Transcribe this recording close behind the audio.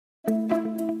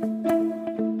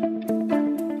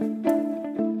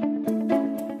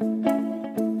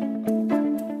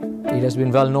It has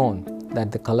been well known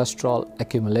that the cholesterol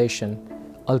accumulation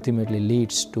ultimately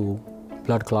leads to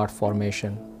blood clot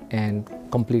formation and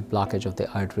complete blockage of the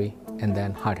artery and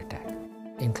then heart attack.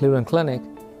 In Cleveland Clinic,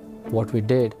 what we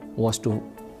did was to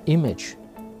image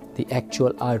the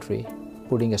actual artery,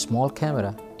 putting a small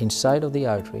camera inside of the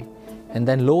artery and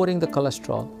then lowering the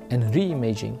cholesterol and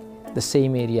re-imaging the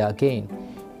same area again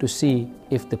to see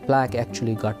if the plaque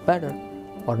actually got better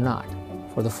or not.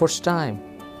 For the first time,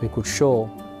 we could show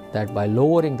that by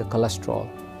lowering the cholesterol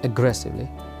aggressively,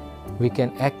 we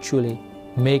can actually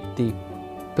make the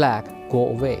plaque go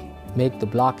away, make the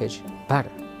blockage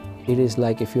better. It is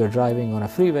like if you are driving on a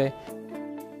freeway,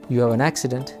 you have an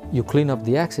accident, you clean up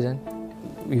the accident,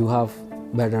 you have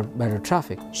better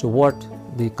traffic. So what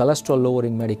the cholesterol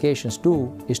lowering medications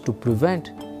do is to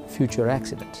prevent future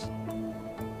accidents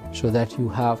so that you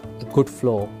have a good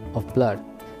flow of blood.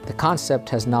 The concept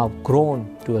has now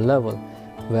grown to a level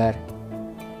where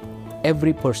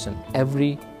every person,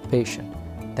 every patient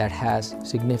that has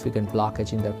significant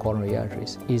blockage in their coronary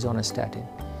arteries is on a statin.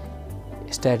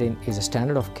 Statin is a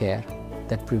standard of care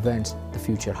that prevents the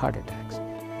future heart attacks.